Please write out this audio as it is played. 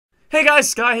Hey guys,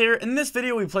 Sky here. In this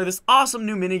video we play this awesome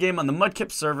new minigame on the Mudkip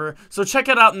server, so check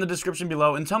it out in the description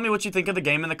below and tell me what you think of the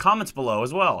game in the comments below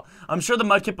as well. I'm sure the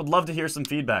Mudkip would love to hear some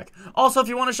feedback. Also, if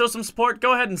you want to show some support,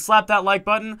 go ahead and slap that like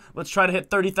button. Let's try to hit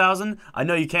 30,000. I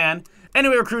know you can.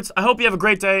 Anyway, recruits, I hope you have a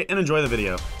great day and enjoy the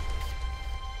video.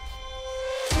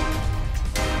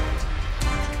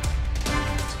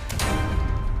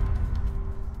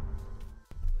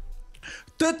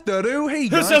 Hey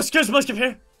guys, Excuse me, Mudkip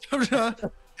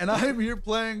here. and I'm here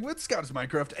playing with Scouts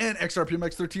Minecraft and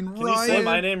XRPMX13 Can Ryan. you say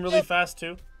my name really fast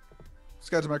too?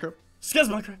 Scouts Minecraft. Sky's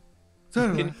my crap.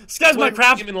 Sky Sky's my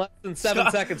crap. Give me less than 7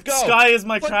 seconds. Go. Sky is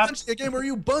my crap. A game where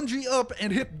you bungee up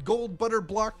and hit gold butter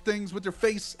block things with your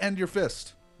face and your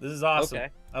fist. This is awesome. Okay.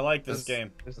 I like this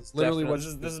game. This is Literally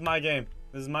definitely- what- This is my game.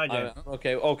 This is my game.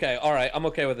 Okay, all right. I'm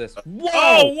okay with this. Whoa!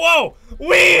 Oh, whoa!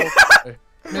 We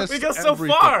Missed we got so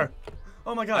everything. far.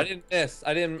 Oh my god. I didn't miss.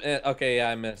 Okay, yeah,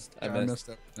 I missed. I I missed. missed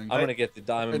everything. I'm gonna get the I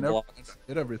diamond never block.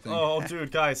 hit everything. Oh,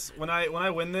 dude, guys, when I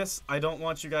win this, I don't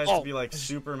want you guys to be like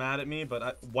super mad at me,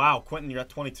 but wow, Quentin, you're at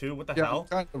 22. What the yeah, hell?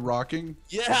 I'm kind of rocking.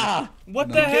 Yeah. What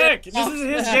No. the heck? This Talk is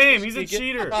his smack. game. He's a You get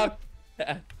cheater. talk-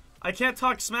 I can't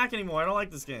talk smack anymore. I don't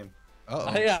like this game.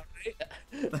 Uh-oh. Yeah.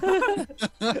 Right?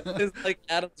 It's like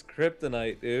Adam's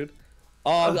kryptonite, dude.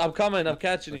 Oh, I'm coming. I'm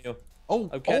catching you. Oh, I'm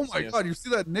oh catching my you. god, you see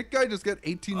that Nick guy just get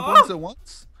 18 Oh. points at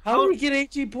once? How do we get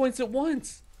 18 points at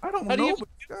once? I don't How do know. you but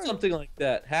do guys- something like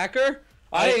that? Hacker?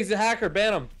 He's a hacker.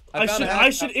 Ban him. I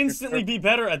should instantly be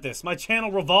better at this. My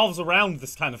channel revolves around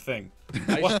this kind of thing.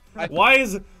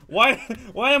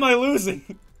 Why am I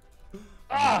losing?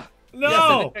 Ah!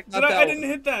 No, Yes, I I didn't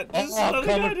hit that. This I'm other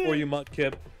guy coming did. for you,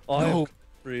 Mudkip. No. I'm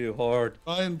for you hard.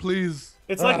 Ryan, please.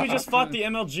 It's like we just fought the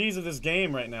MLGs of this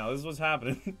game right now. This is what's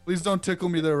happening. Please don't tickle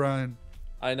me there, Ryan.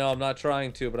 I know I'm not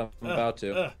trying to, but I'm about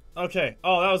to. Okay.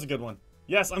 Oh, that was a good one.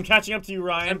 Yes, I'm catching up to you,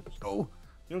 Ryan. Oh,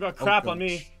 You don't got crap on gosh.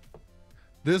 me.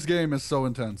 this game is so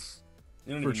intense.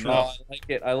 You don't For even sure. know. Oh, I like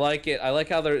it. I like it. I like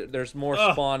how there's more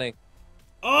spawning.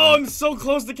 Oh, I'm so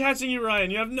close to catching you, Ryan.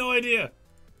 You have no idea.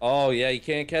 Oh yeah, you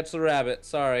can't catch the rabbit.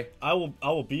 Sorry. I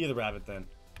will be the rabbit then.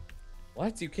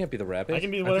 What? You can't be the rabbit. I can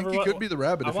be I whatever. think you could be the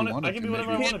rabbit if you wanted I can to. be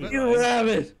whatever I maybe. want to be. You're Ryan. a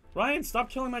rabbit. Ryan, stop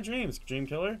killing my dreams, dream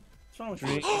killer. What's wrong with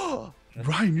you?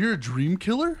 Ryan, you're a dream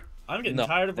killer? I'm getting No,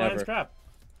 tired of Ryan's never. crap.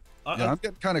 Yeah, I'm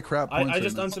getting kind of crap points I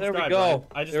just right now. There we unsubscribed. go. Ryan.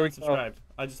 I just There we go. unsubscribed.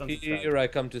 I just unsubscribed. Here I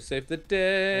come to save the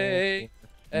day.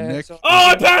 Nick. So- Oh,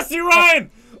 I passed you, Ryan!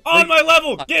 On my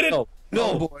level! Get it! No.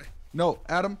 No, No. boy. No,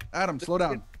 Adam, slow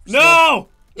down. No!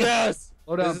 Yes.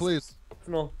 Slow down, This is- please.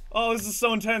 No. Oh, this is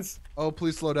so intense. Oh,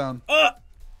 please slow down. Oh!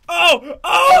 Oh!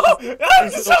 I'm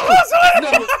so close to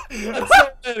it! That's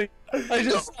so many. I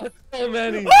just saw so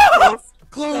many.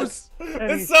 Close.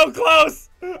 It's so close!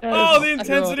 Oh, the I know.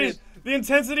 intensity! The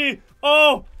intensity!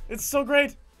 Oh! It's so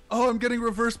great! Oh, I'm getting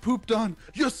reverse pooped on.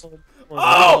 Yes. Oh!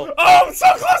 Oh, I'm so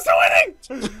close to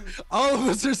winning! All of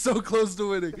us are so close to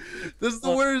winning. This is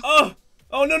the worst. Oh!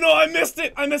 Oh, no, I missed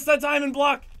it! I missed that diamond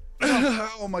block!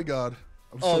 Oh my god.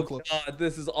 I'm so Oh close. god,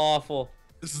 this is awful.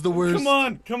 This is the worst. Come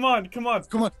on, come on, come on.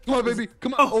 Come on, baby.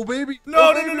 Come on. Oh, baby. No,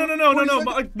 Oh, no, baby. no, no, no, no, 40 no,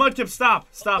 seconds. Mudkip, stop.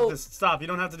 Stop Oh. this. Stop. You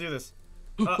don't have to do this.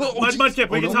 Oh, Mudkip,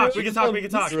 we oh, can no. talk, we can talk, we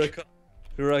can talk. Here I come.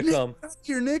 Here I come.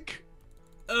 Here, Nick.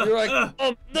 Here I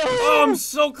come. No. Oh, I'm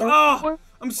so close.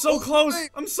 I'm so close.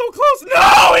 I'm so close.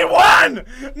 No, he won.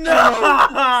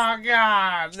 No,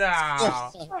 God,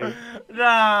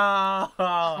 no,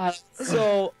 no.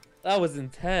 So that was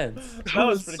intense. That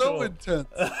was pretty so cool. intense.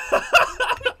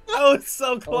 That was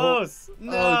so close.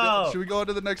 No. Oh, God. Should we go on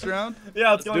to the next round?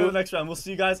 Yeah, let's go on to do the it. next round. We'll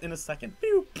see you guys in a second.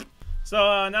 Pew. So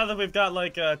now that we've got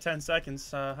like 10 seconds,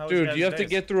 how was Dude, guys' you have to days?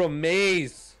 get through a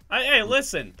maze. Hey,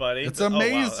 listen, buddy. It's Oh, wow,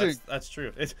 amazing. that's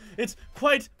true. It's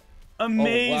quite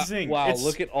amazing. Oh, wow, It's-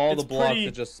 look at all the it's blocks pretty-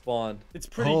 that just spawned. It's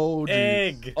pretty Oh, geez.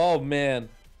 egg. Oh man.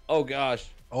 Oh gosh.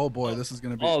 Oh boy, this is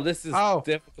gonna be. Oh, this is Ow.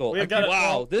 difficult. We've got it.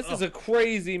 Wow, Oh, this oh. is a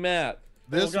crazy map.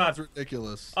 this oh, God. one's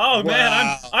ridiculous. Oh man,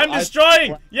 Wow. I'm I-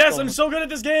 destroying. Yes, I'm so good at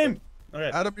this game. Okay.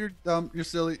 Adam, you're dumb. You're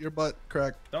silly. Your butt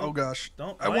cracked. Don't- Oh gosh.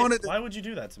 Don't. I why, wanted. Why would you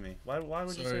do that to me? Why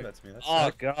would you say Sorry. that to me?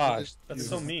 Oh gosh. That's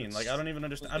so mean. Like I don't even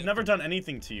understand. I've never done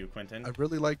anything to you, Quentin. I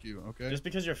really like you. Okay. Just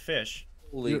because you're fish.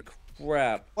 Holy You're-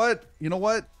 crap. What? You know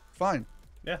what? Fine.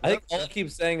 Yeah. I think all I keep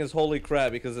saying is holy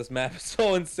crap because this map is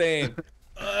so insane.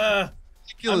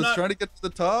 Ridiculous. not- Trying to get to the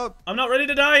top. I'm not ready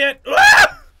to die yet.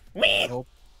 Ah! Whee! Nope.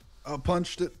 I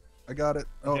punched it. I got it.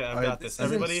 Oh, Okay, I've got this. This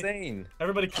is Everybody, insane.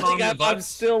 everybody, I calm think your I'm butts.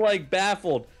 still like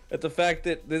baffled at the fact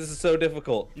that this is so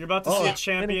difficult. You're about to see a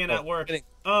champion mini- at work. mini-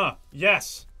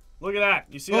 Yes. Look at that.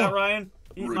 You see that, Oh. Ryan?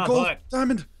 Eat my Gold. butt.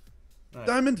 Diamond. Nice.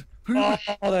 Diamond. Oh,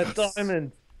 that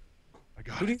diamond. I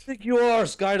got Who do you it. think you are?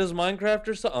 Sky does Minecraft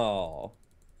or something? Oh.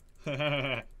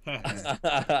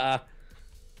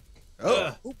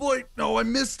 Oh boy, no, I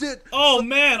missed it. Oh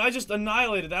man, I just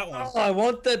annihilated that one. Oh, I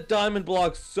want that diamond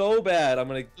block so bad. I'm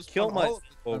gonna kill want all myself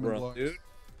of the over diamond him, blocks. dude.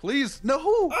 Please,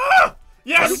 no. Ah!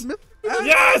 Yes! Adam,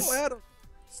 Yes! no, Adam.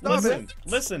 Stop Listen, it.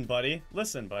 listen, buddy.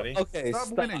 Listen, buddy. Okay, Stop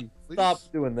winning, please. Stop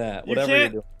doing that. You Whatever you're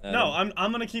can't. doing. No, Adam.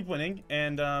 I'm gonna keep winning,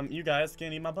 and you guys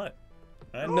can eat my butt.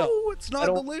 Right? No, No, it's I not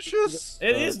don't- delicious.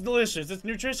 It is delicious. It's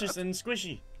nutritious and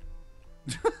squishy.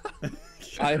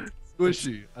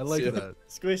 Squishy. I like Yeah. that.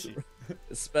 Squishy.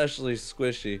 Especially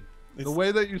squishy. The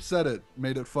way that you said it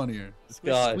made it funnier.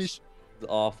 Gosh, Squish. it's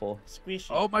awful. Squishy.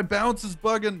 Oh, my bounce is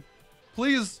bugging.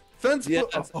 Please, fence. Yeah,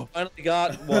 Oh, finally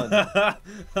got one.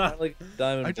 Finally got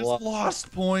diamond I just block.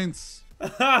 lost points.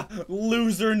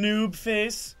 Loser noob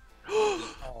face.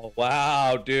 Oh,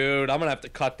 wow, dude. I'm gonna have to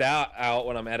cut that out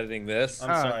when I'm editing this. I'm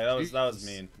Ah, sorry. That was jeez.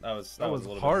 mean. That was That a was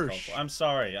little harsh. bit uncomfortable. I'm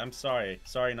sorry. I'm sorry.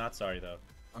 Sorry, not sorry though.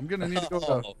 I'm gonna need to go to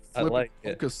Oh, I Flip like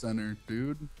it. Focus Center,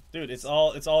 dude. Dude, it's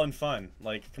all in fun.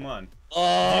 Like, come on.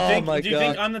 Oh my Do you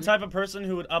think god. I'm the type of person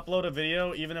who would upload a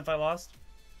video even if I lost?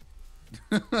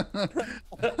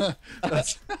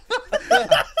 That's... I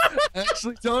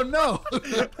actually don't know.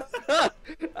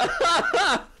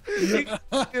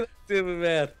 Stupid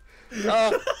man.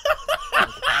 Oh,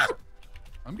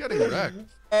 I'm getting wrecked.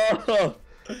 oh.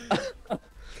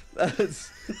 That's,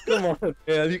 come on,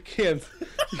 man. You can't.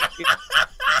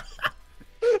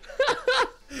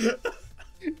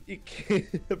 You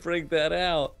can't bring that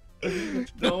out.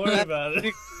 Don't worry about it.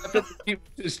 You have to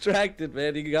keep distracted,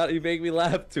 man. You make me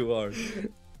laugh too hard.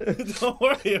 Don't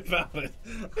worry about it.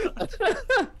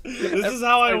 This is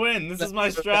how I win. This is my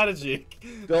strategy.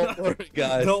 Don't worry,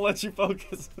 guys. Don't let you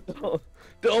focus.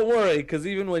 Don't worry, because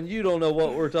even when you don't know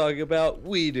what we're talking about,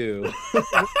 we do.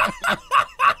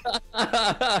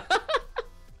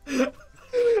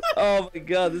 Oh my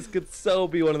god, this could so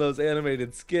be one of those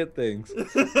animated skit things.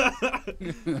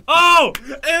 Oh!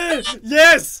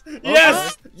 Yes!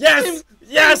 Yes! Yes!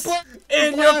 Yes!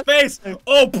 In your face!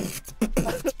 Oh!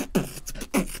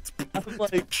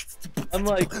 I'm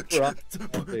like,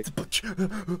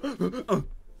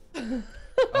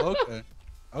 Okay.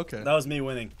 Okay. That was me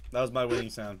winning. That was my winning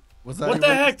sound. Was that What the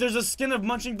your- heck? There's a skin of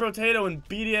munching potato and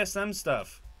BDSM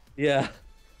stuff. yeah.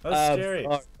 That was scary.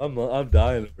 Sorry. I'm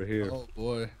dying over here. Oh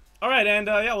boy. All right, and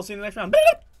yeah, we'll see you in the next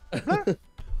round.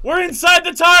 We're inside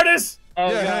the TARDIS. Oh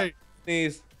Yeah, god, hey.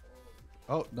 sneeze.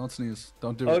 Oh, don't sneeze.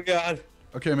 Don't do Oh it. god.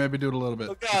 Okay, maybe do it a little bit.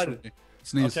 Oh, God. Just for me.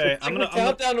 Sneeze. Okay, I'm gonna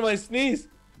count down to my sneeze.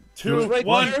 2, Right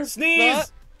 1, there. sneeze.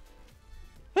 Not-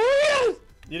 Oh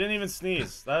You didn't even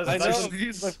sneeze. That was, I that's know.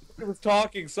 Sneeze. I was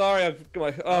talking. Sorry.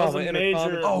 that was my a intercom.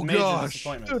 major, Oh, major gosh.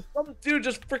 disappointment. Dude, some dude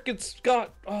just freaking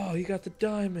got. Oh, he got the I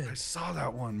diamond. saw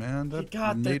that one, man. That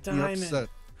got the made me diamond. upset.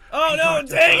 Oh no! got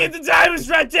the Dang it! The diamond's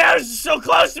right there. It's so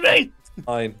close to me.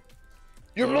 Fine.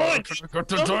 You're I mine. got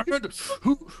the diamond.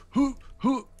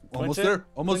 Who? Almost Quentin? there.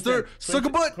 Almost Quentin? there. Suck a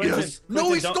butt. Quentin? Yes. No,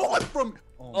 Quentin, he don't- stole it from.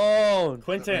 Oh. Oh.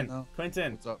 Quentin, now.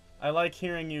 Quentin, What's up? I like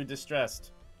hearing you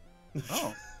distressed.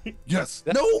 Oh. Yes.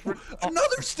 That's No. pretty-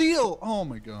 Another steal. Oh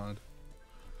my god.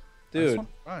 I just Dude, wanna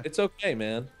cry. it's okay,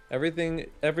 man. Every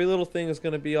little thing is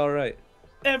gonna be all right.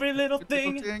 Every little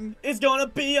thing is gonna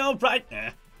be alright.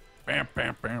 Bam,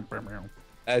 bam, bam, bam, bam.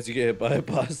 As you get hit by a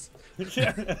bus.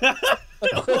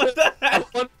 What the heck?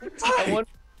 I wonder,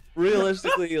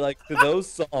 realistically, like, to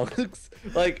those songs,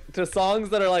 like, to songs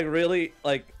that are, like, really,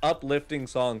 like, uplifting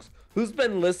songs, who's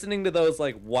been listening to those,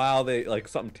 like, wow, they, like,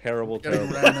 something terrible,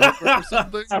 Getting terrible. ran over or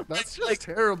something. That's just Like-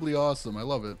 terribly awesome. I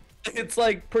love it. It's,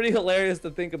 like, pretty hilarious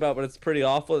to think about, but it's pretty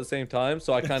awful at the same time,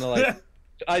 so I kind of, like,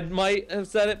 I might have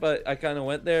said it, but I kind of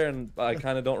went there, and I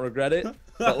kind of don't regret it.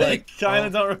 But, like, I kind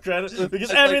of don't regret it because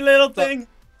It's every like- little thing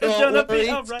is don't gonna worry, be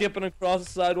alright. skipping across the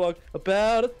sidewalk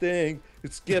about a thing.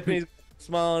 It's skipping, he's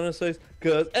smile on his face,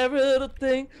 cause every little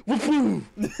thing, whoop,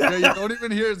 Yeah, you don't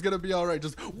even hear it's gonna be all right.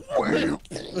 Just wham.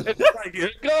 like, here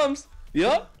it comes.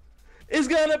 Yup. It's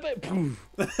gonna be. Poof.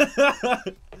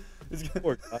 It's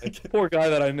gonna- Poor guy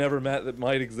that I never met that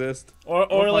might exist. or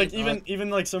Oh my like God. even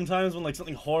like sometimes when like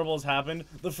something horrible has happened,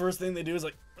 the first thing they do is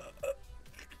like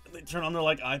they turn on their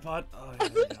like iPod. Oh yeah,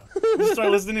 there you go. Just start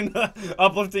listening to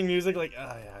uplifting music. Like oh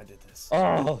yeah, I did this.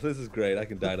 Oh, this is great. I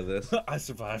can die to this. I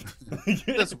survived.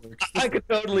 This works. I could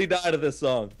totally die to this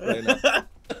song right now.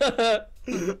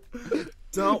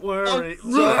 Don't worry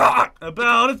Oh,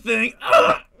 about a thing.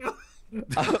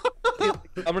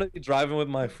 I'm gonna be driving with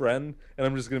my friend, and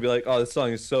I'm just gonna be like, "Oh, this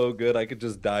song is so good, I could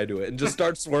just die to it," and just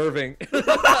start swerving.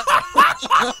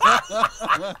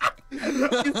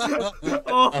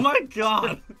 Oh my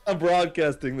god. I'm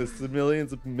broadcasting this to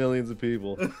millions of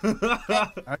people.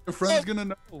 How your friend's gonna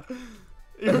know?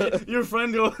 your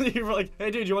friend go, you're like,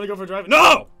 hey dude, you want to go for a drive?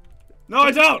 No! No,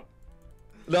 I don't!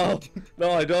 No,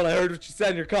 I don't. I heard what you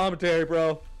said in your commentary,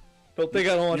 bro. Don't think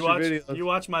I don't watch your videos. You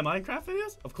watch my Minecraft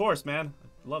videos? Of course, man.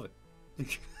 Love it.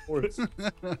 Of course.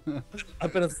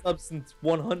 I've been a sub since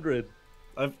 100.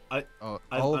 All I'm of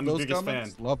the those biggest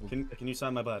comments, fan. love them. Can you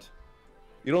sign my butt?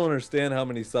 You don't understand how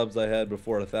many subs I had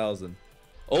before 1,000.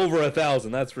 Over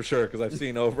 1,000, that's for sure, because I've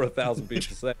seen over 1,000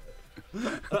 people say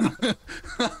it.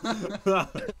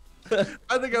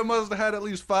 I think I must have had at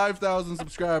least 5,000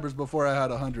 subscribers before I had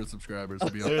 100 subscribers,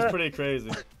 to be It honest. was pretty crazy.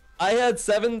 I had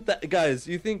guys,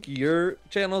 you think your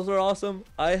channels are awesome?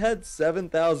 I had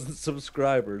 7,000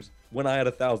 subscribers when I had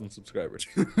 1,000 subscribers.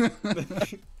 You're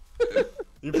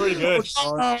pretty good.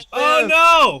 Oh, Oh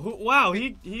no! Wow,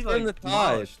 he Turn the like tide.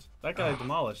 demolished. That guy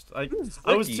demolished. I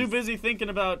was too busy thinking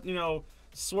about, you know,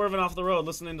 swerving off the road,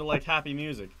 listening to like happy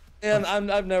music. And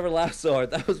I've never laughed so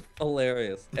hard. That was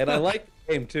hilarious. And I like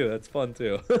the game too. That's fun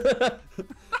too.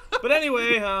 But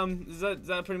anyway, is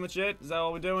that pretty much it? Is that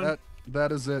all we're doing?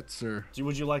 That is it, sir.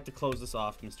 Would you like to close this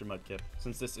off, Mr. Mudkip,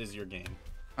 since this is your game?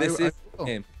 This is the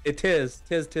game. It is.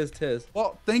 Tis.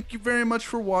 Well, thank you very much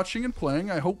for watching and playing.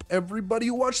 I hope everybody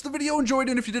who watched the video enjoyed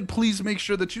it. And if you did, please make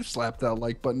sure that you slap that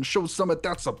like button, show some of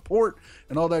that support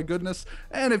and all that goodness.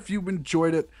 And if you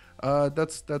enjoyed it,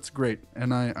 that's great,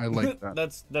 and I like that.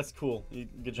 that's cool. Good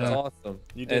That's job. awesome.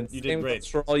 You did great.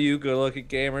 For all you good-looking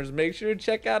gamers, make sure to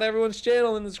check out everyone's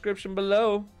channel in the description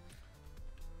below.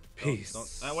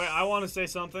 Peace. Wait, I want to say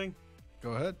something.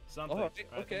 Go ahead. Something. All right,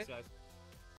 All right, okay. thanks, guys.